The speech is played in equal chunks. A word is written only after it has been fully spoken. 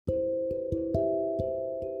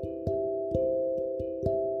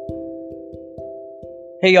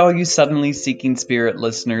Hey, all you Suddenly Seeking Spirit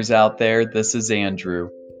listeners out there, this is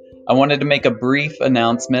Andrew. I wanted to make a brief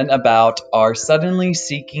announcement about our Suddenly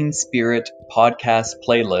Seeking Spirit podcast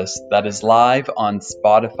playlist that is live on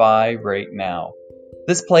Spotify right now.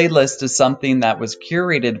 This playlist is something that was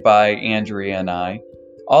curated by Andrea and I.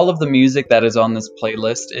 All of the music that is on this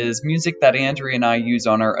playlist is music that Andrea and I use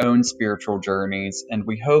on our own spiritual journeys, and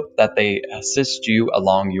we hope that they assist you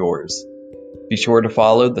along yours. Be sure to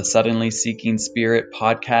follow the Suddenly Seeking Spirit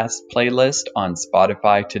podcast playlist on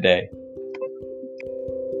Spotify today.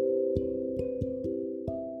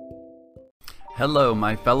 Hello,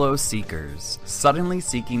 my fellow seekers. Suddenly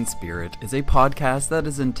Seeking Spirit is a podcast that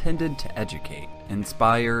is intended to educate,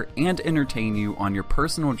 inspire, and entertain you on your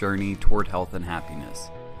personal journey toward health and happiness.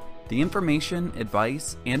 The information,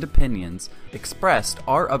 advice, and opinions expressed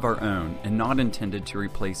are of our own and not intended to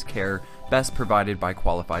replace care best provided by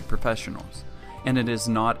qualified professionals, and it is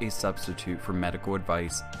not a substitute for medical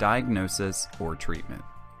advice, diagnosis, or treatment.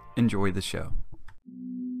 Enjoy the show.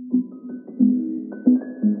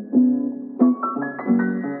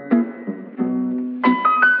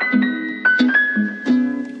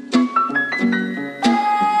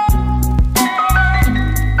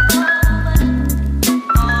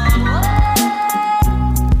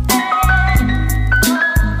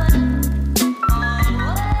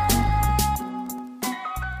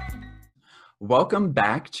 Welcome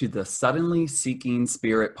back to the Suddenly Seeking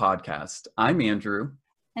Spirit podcast. I'm Andrew.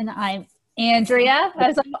 And I'm Andrea.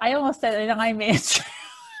 I almost said it, and I'm Andrea.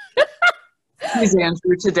 He's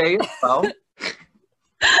Andrew today as well.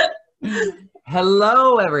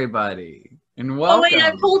 Hello, everybody, and welcome. Oh, wait,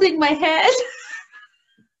 I'm holding my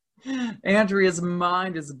head. Andrea's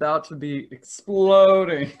mind is about to be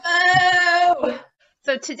exploding. Oh!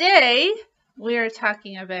 So today, we are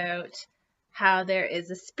talking about how there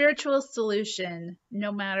is a spiritual solution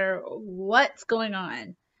no matter what's going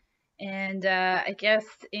on. And I guess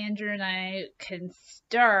Andrew and I can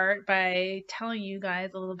start by telling you guys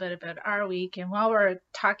a little bit about our week. And while we're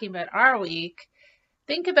talking about our week,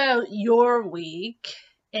 think about your week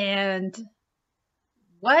and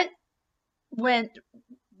what went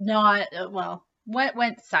what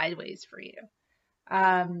went sideways for you.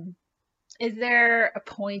 Is there a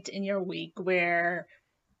point in your week where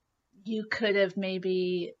you could have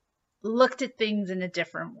maybe looked at things in a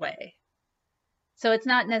different way? So it's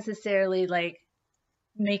not necessarily like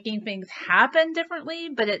making things happen differently,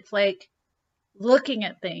 but it's like looking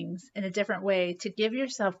at things in a different way to give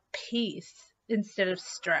yourself peace instead of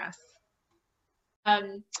stress. A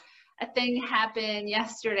thing happened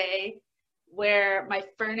yesterday where my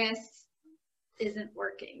furnace isn't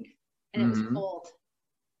working and it was cold.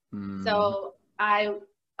 So I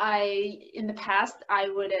in the past, I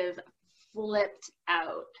would have flipped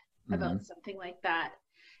out about something like that,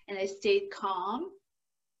 and I stayed calm.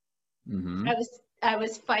 I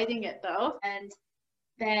was fighting it though, and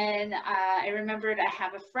then I remembered I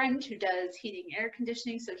have a friend who does heating air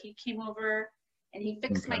conditioning, so he came over and he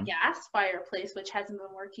fixed my gas fireplace, which hasn't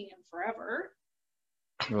been working in forever.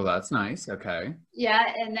 Well, that's nice. Okay.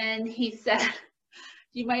 Yeah, and then he said,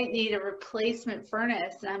 "You might need a replacement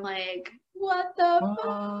furnace," and I'm like, what the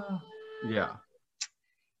fuck? Yeah.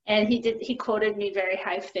 And he quoted me very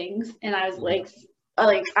high things, and I was like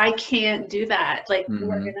I can't do that. Like,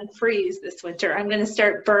 we're gonna freeze this winter. I'm gonna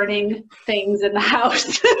start burning things in the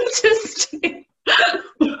house.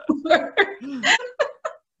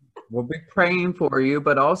 We'll be praying for you,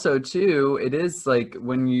 but also too, it is like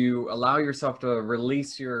when you allow yourself to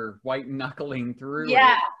release your white knuckling through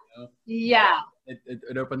it,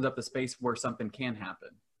 it opens up the space where something can happen.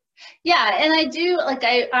 Yeah, and I do, like,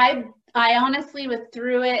 I honestly went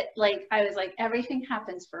through it, like, I was like, everything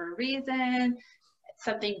happens for a reason.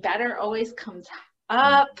 Something better always comes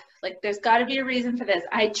up. Like, there's got to be a reason for this.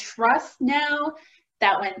 I trust now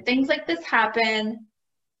that when things like this happen,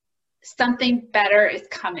 something better is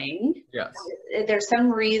coming. Yes. There's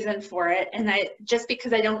some reason for it. And just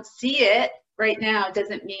because I don't see it right now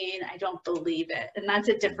doesn't mean I don't believe it. And that's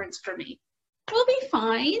a difference for me. We'll be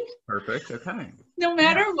fine. Perfect. Okay. No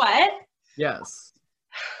matter what. Yes.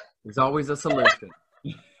 There's always a solution.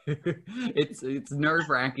 It's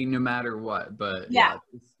nerve-wracking no matter what, but yeah,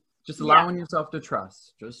 just allowing yourself to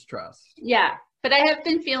trust. Just trust. Yeah. But I have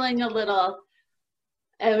been feeling a little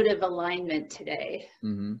out of alignment today,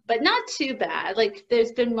 but not too bad. Like,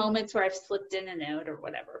 there's been moments where I've slipped in and out or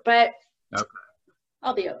whatever, but okay.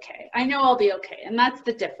 I'll be okay. I know I'll be okay. And that's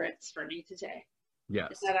the difference for me today.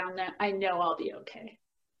 Yes. That I know I'll be okay.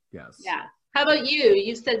 Yes. Yeah. How about you?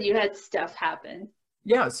 You said you had stuff happen.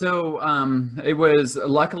 Yeah, so it was,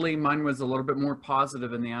 luckily mine was a little bit more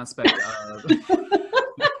positive in the aspect of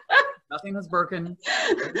nothing is broken.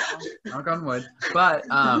 Knock on wood. But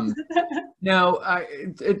no,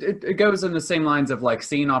 it goes in the same lines of like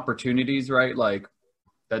seeing opportunities, right? Like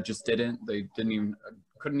that just they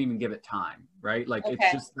couldn't even give it time, right? Like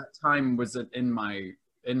it's just that time was in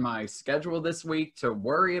my schedule this week to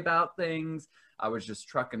worry about things. I was just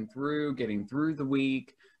trucking through, getting through the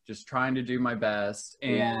week, just trying to do my best.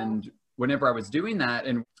 And whenever I was doing that,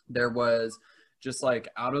 and there was just like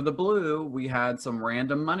out of the blue, we had some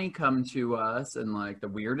random money come to us in like the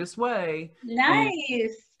weirdest way.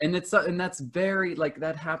 Nice. And that's very like,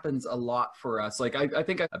 that happens a lot for us. Like I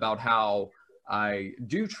think about how I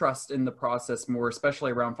do trust in the process more,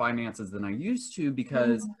 especially around finances, than I used to,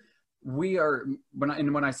 because we are,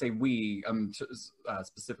 when I say we, I'm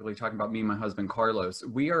specifically talking about me and my husband, Carlos,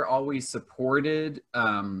 we are always supported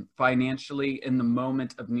financially in the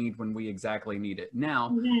moment of need when we exactly need it.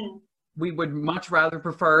 Now, we would much rather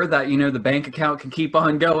prefer that, the bank account can keep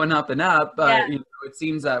on going up and up. But it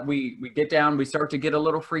seems that we get down, we start to get a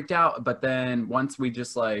little freaked out. But then once we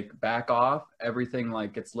just like back off, everything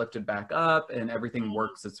like gets lifted back up and everything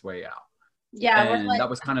works its way out. Yeah. And that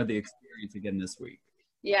was kind of the experience again this week.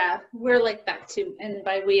 Yeah, we're like that too. And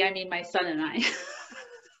by we, I mean my son and I.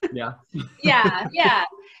 Yeah. Yeah.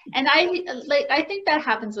 And I think that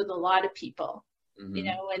happens with a lot of people,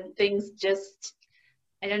 when things just,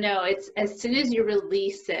 I don't know, it's as soon as you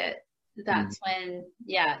release it, that's when,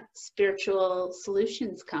 spiritual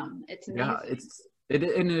solutions come. It's amazing. Yeah,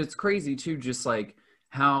 and it's crazy too, just like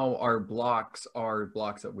how our blocks are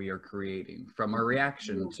blocks that we are creating from our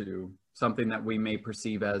reaction to something that we may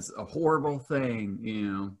perceive as a horrible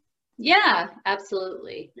thing, Yeah,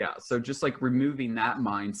 absolutely. Yeah. So just like removing that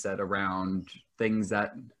mindset around things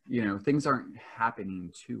that, things aren't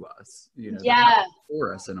happening to us,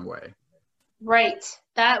 for us in a way. Right.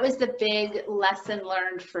 That was the big lesson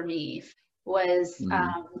learned for me, was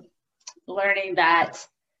learning that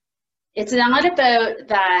it's not about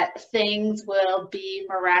that things will be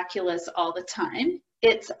miraculous all the time.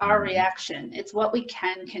 It's our reaction. It's what we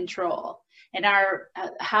can control and our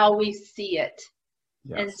how we see it.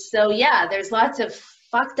 Yes. And so, there's lots of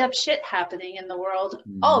fucked up shit happening in the world,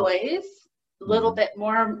 always. A little bit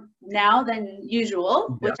more now than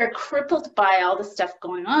usual, which are crippled by all the stuff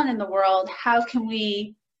going on in the world. How can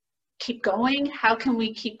we keep going? How can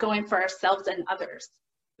we keep going for ourselves and others?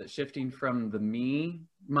 Shifting from the me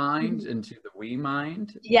mind into the we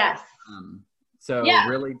mind. Yes. So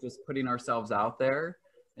really just putting ourselves out there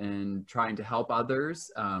and trying to help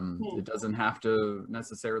others. It doesn't have to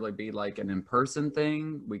necessarily be like an in-person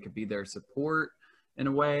thing. We could be their support in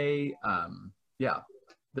a way.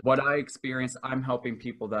 What I experience, I'm helping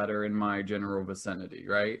people that are in my general vicinity,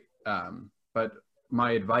 right? But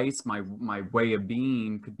my advice, my way of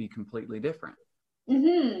being could be completely different.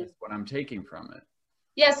 That's what I'm taking from it.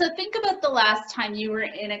 Yeah, so think about the last time you were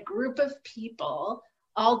in a group of people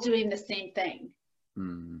all doing the same thing.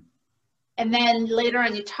 And then later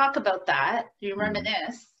on you talk about that, you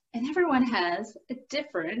reminisce, and everyone has a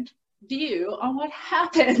different view on what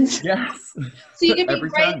happened. Yes. So you can be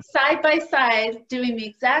right side by side doing the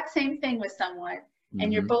exact same thing with someone,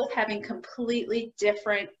 and you're both having completely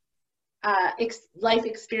different life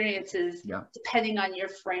experiences depending on your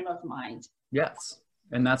frame of mind. Yes.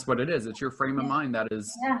 And that's what it is. It's your frame of mind that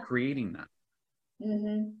is creating that.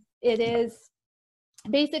 It is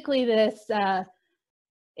basically this,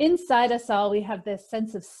 inside us all, we have this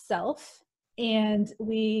sense of self, and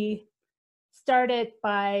we started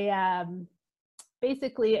by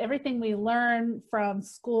basically everything we learn from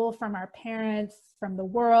school, from our parents, from the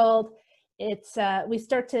world. It's we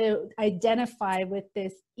start to identify with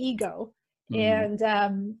this ego, and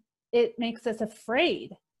it makes us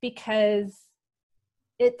afraid because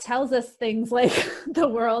it tells us things like the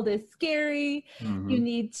world is scary. You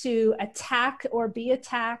need to attack or be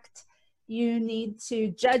attacked. You need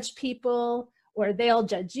to judge people or they'll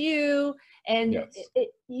judge you. And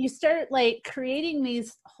you start like creating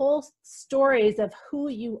these whole stories of who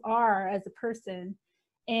you are as a person.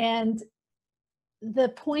 And the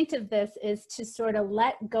point of this is to sort of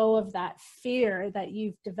let go of that fear that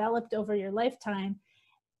you've developed over your lifetime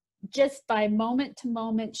just by moment to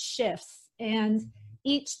moment shifts. And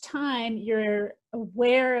each time you're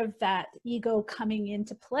aware of that ego coming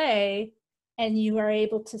into play, and you are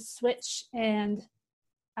able to switch and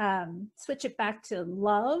switch it back to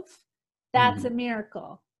love, that's a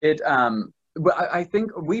miracle. I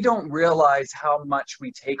think we don't realize how much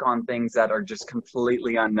we take on things that are just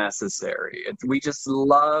completely unnecessary. We just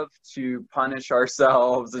love to punish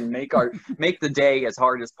ourselves and make the day as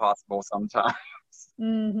hard as possible sometimes.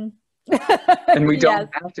 And we don't Yes.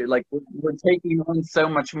 have to, like, we're taking on so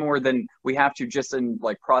much more than we have to just in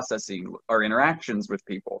like processing our interactions with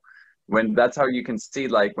people. When that's how you can see,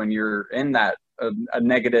 like, when you're in that a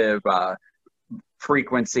negative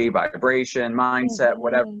frequency, vibration, mindset,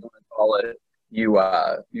 whatever you Mhm. want to call it,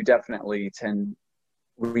 you definitely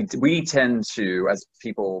we tend to, as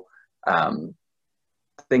people,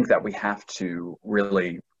 think that we have to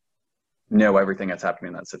really know everything that's happening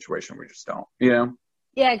in that situation. We just don't, you know?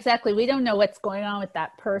 Yeah, exactly. We don't know what's going on with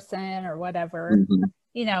that person or whatever, Mm-hmm.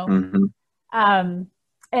 you know. Mm-hmm. Um,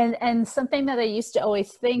 and something that I used to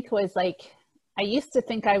always think was like, I used to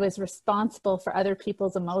think I was responsible for other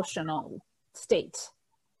people's emotional state.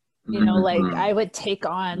 You know, like Mm-hmm. I would take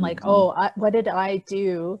on like, Mm-hmm. oh, what did I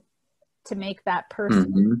do to make that person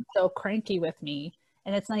Mm-hmm. so cranky with me?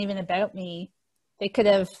 And it's not even about me. They could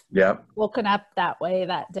have Yep. woken up that way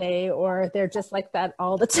that day, or they're just like that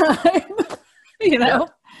all the time. You know?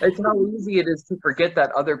 It's how easy it is to forget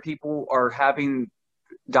that other people are having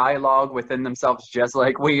dialogue within themselves just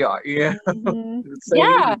like we are. Yeah. Mhm. It's so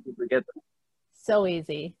Yeah, easy to forget that. so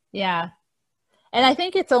easy. Yeah. And I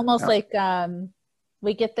think it's almost Yeah. like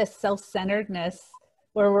we get this self-centeredness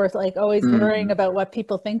where we're like always worrying Mm-hmm. about what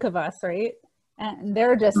people think of us, right? And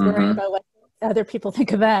they're just worrying Mm-hmm. about what other people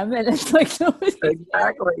think of them. And it's like nobody.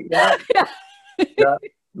 Exactly. Yeah. Yeah. Yeah.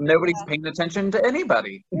 Nobody's paying attention to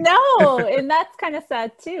anybody. No, and that's kind of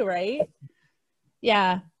sad too, right?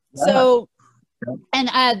 Yeah. Yeah. So, Yeah. and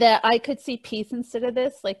that I could see peace instead of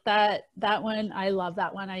this, like that one, I love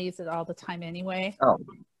that one. I use it all the time anyway. Oh,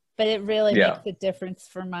 But it really yeah. makes a difference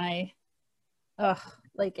for my,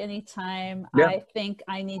 like anytime Yeah. I think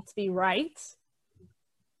I need to be right,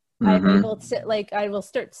 I'm Mm-hmm. able to, like, I will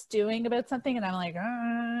start stewing about something and I'm like,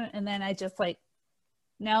 and then I just like,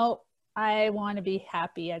 no, I want to be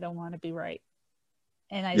happy. I don't want to be right.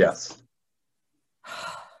 And I just,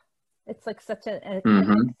 Yes. it's like such an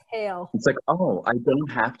Mm-hmm. exhale. It's like, oh, I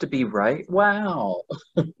don't have to be right. Wow.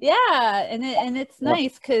 Yeah. And it's Yeah.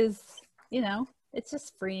 nice because, you know, it's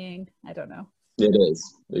just freeing. I don't know. It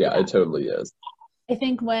is. Yeah, Yeah. it totally is. I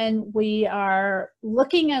think when we are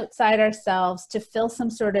looking outside ourselves to fill some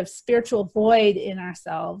sort of spiritual void in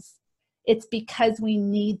ourselves, it's because we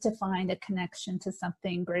need to find a connection to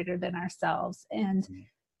something greater than ourselves. And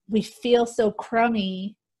we feel so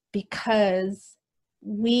crummy because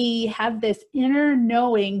we have this inner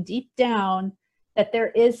knowing deep down that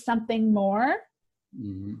there is something more.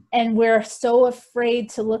 Mm-hmm. And we're so afraid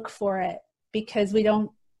to look for it because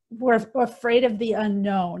we're afraid of the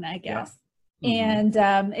unknown, I guess. Yeah. Mm-hmm.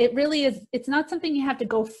 And it really is, it's not something you have to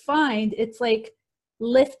go find. It's like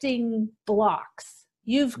lifting blocks.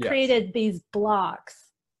 You've Yes. created these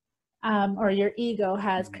blocks, or your ego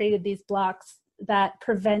has Mm-hmm. created these blocks that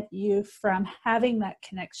prevent you from having that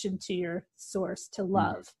connection to your source, to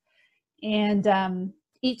love. And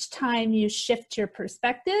each time you shift your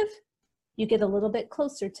perspective, you get a little bit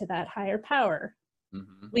closer to that higher power.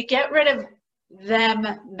 Mm-hmm. We get rid of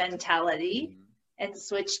them mentality and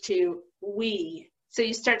switch to we. So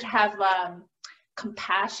you start to have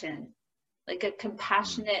compassion, like a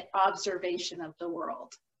compassionate observation of the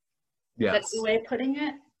world. Yes. That's the way of putting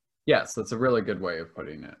it. Yes, that's a really good way of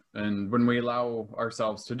putting it. And when we allow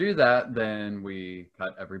ourselves to do that, then we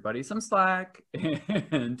cut everybody some slack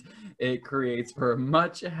and it creates for a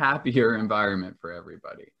much happier environment for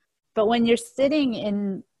everybody. But when you're sitting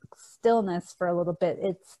in stillness for a little bit,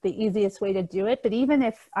 it's the easiest way to do it. But even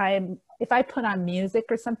if I put on music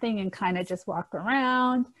or something and kind of just walk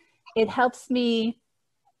around, it helps me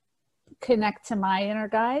connect to my inner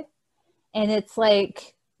guide. And it's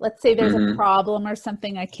like, let's say there's a problem or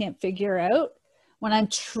something I can't figure out. When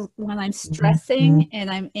I'm stressing and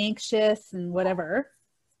I'm anxious and whatever,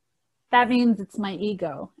 that means it's my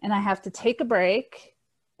ego. And I have to take a break,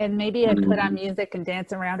 and maybe I put on music and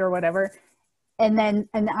dance around or whatever. And then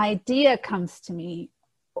an idea comes to me,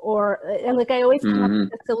 or like I always come up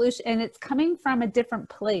with a solution, and it's coming from a different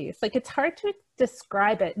place. Like it's hard to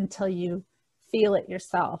describe it until you feel it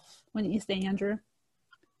yourself. Wouldn't you say, Andrew?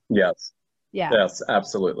 Yes. Yeah. Yes,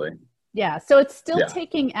 absolutely. Yeah. So it's still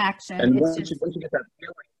taking action. And it's once you get that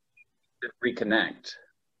feeling, you reconnect.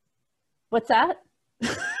 What's that?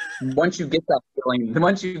 Once you get the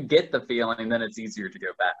feeling, then it's easier to go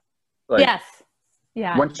back. Like, yes.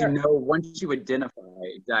 Yeah. Once you identify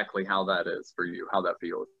exactly how that is for you, how that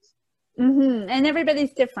feels. Mm-hmm. And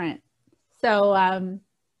everybody's different. So,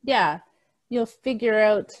 yeah, you'll figure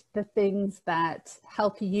out the things that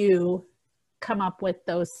help you come up with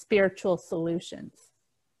those spiritual solutions.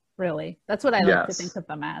 Really. That's what I like to think of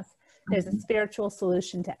them as. There's a spiritual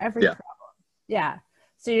solution to every problem. Yeah.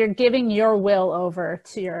 So you're giving your will over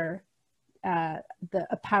to your a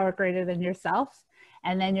power greater than yourself,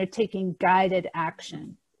 and then you're taking guided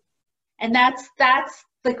action. And that's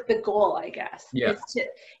like the goal, I guess. Yeah.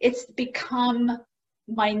 It's become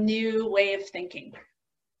my new way of thinking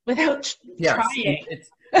without trying.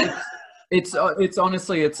 It's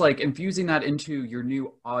honestly, it's like infusing that into your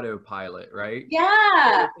new autopilot, right?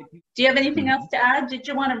 Yeah. Do you have anything else to add? Did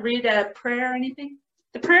you want to read a prayer or anything?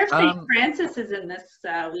 The prayer of St. Francis is in this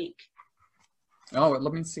week. Oh,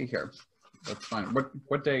 let me see here. That's fine.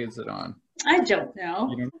 What day is it on? I don't know.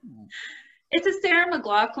 You don't know. It's a Sarah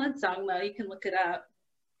McLachlan song, though. You can look it up.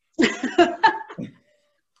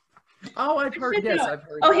 Oh, I've heard. Yes, I've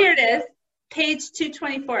heard. Oh, here it is. Page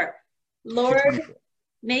 224. Lord,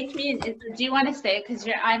 make me an. Do you want to say it? Because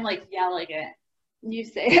I'm like yelling it. You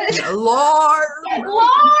say it. Lord.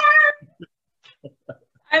 Lord.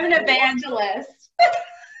 I'm an evangelist.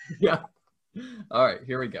 Yeah. All right,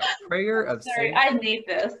 here we go. Prayer of Sorry, I need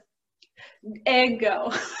this. And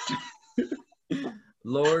go.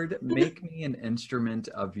 Lord, make me an instrument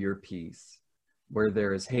of your peace. Where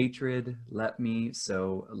there is hatred, let me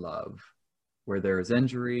sow love. Where there is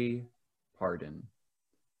injury, pardon.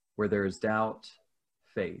 Where there is doubt,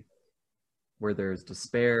 faith. Where there is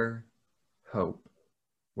despair, hope.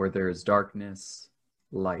 Where there is darkness,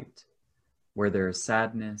 light. Where there is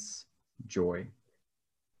sadness, joy.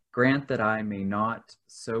 Grant that I may not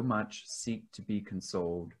so much seek to be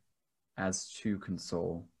consoled as to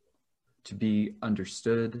console, to be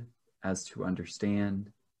understood as to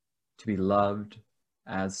understand, to be loved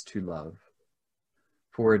as to love.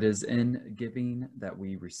 For it is in giving that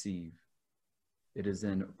we receive. It is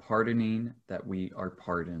in pardoning that we are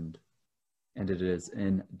pardoned. And it is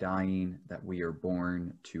in dying that we are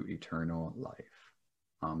born to eternal life.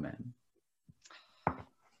 Amen.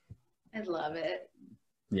 I love it.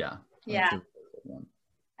 Yeah. Yeah.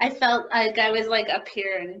 I felt like I was like up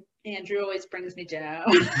here and Andrew always brings me down.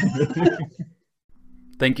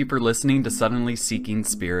 Thank you for listening to Suddenly Seeking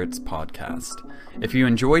Spirits podcast. If you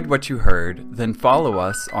enjoyed what you heard, then follow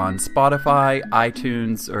us on Spotify,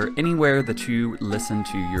 iTunes, or anywhere that you listen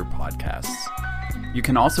to your podcasts. You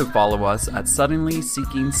can also follow us at Suddenly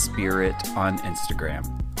Seeking Spirit on Instagram.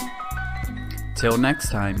 Till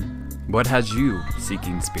next time, what has you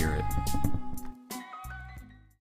seeking spirit?